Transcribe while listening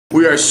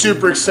We are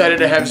super excited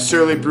to have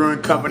Surly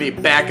Brewing Company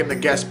back in the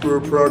guest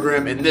brewer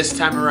program, and this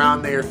time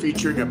around they are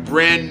featuring a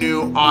brand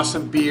new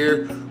awesome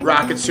beer,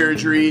 Rocket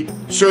Surgery.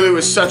 Surly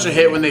was such a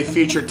hit when they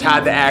featured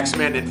Todd the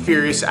Axeman and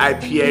Furious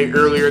IPA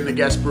earlier in the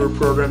guest brewer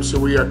program, so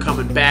we are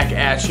coming back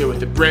at you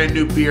with a brand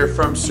new beer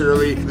from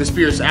Surly. This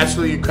beer is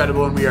absolutely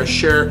incredible, and we are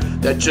sure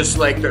that just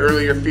like the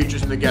earlier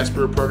features in the guest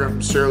brewer program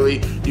from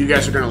Surly, you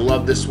guys are going to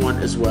love this one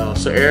as well.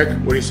 So Eric,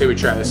 what do you say we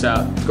try this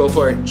out? Go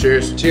for it.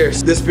 Cheers.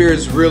 Cheers. This beer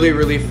is really,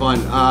 really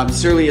fun.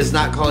 Surly is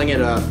not calling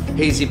it a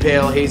hazy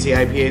pale, hazy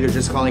IPA. They're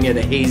just calling it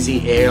a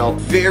hazy ale.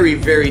 Very,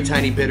 very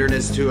tiny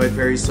bitterness to it,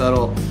 very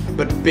subtle,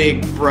 but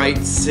big, bright,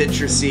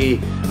 citrusy.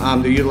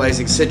 They're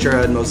utilizing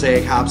Citra and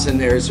Mosaic hops in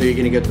there, so you're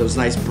gonna get those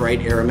nice bright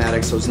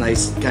aromatics, those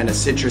nice kind of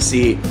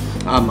citrusy,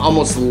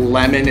 almost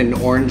lemon and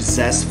orange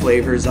zest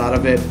flavors out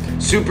of it.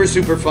 Super,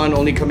 super fun,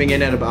 only coming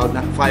in at about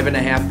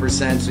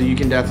 5.5%, so you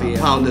can definitely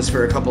pound this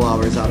for a couple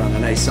hours out on a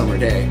nice summer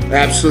day.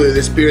 Absolutely,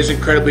 this beer is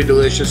incredibly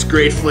delicious,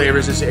 great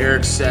flavors as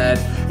Eric said,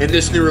 and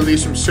this new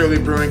release from Surly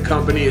Brewing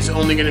Company is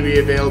only going to be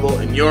available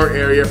in your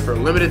area for a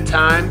limited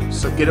time,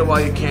 so get it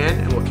while you can,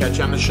 and we'll catch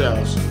you on the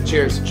shelves.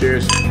 Cheers.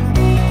 Cheers.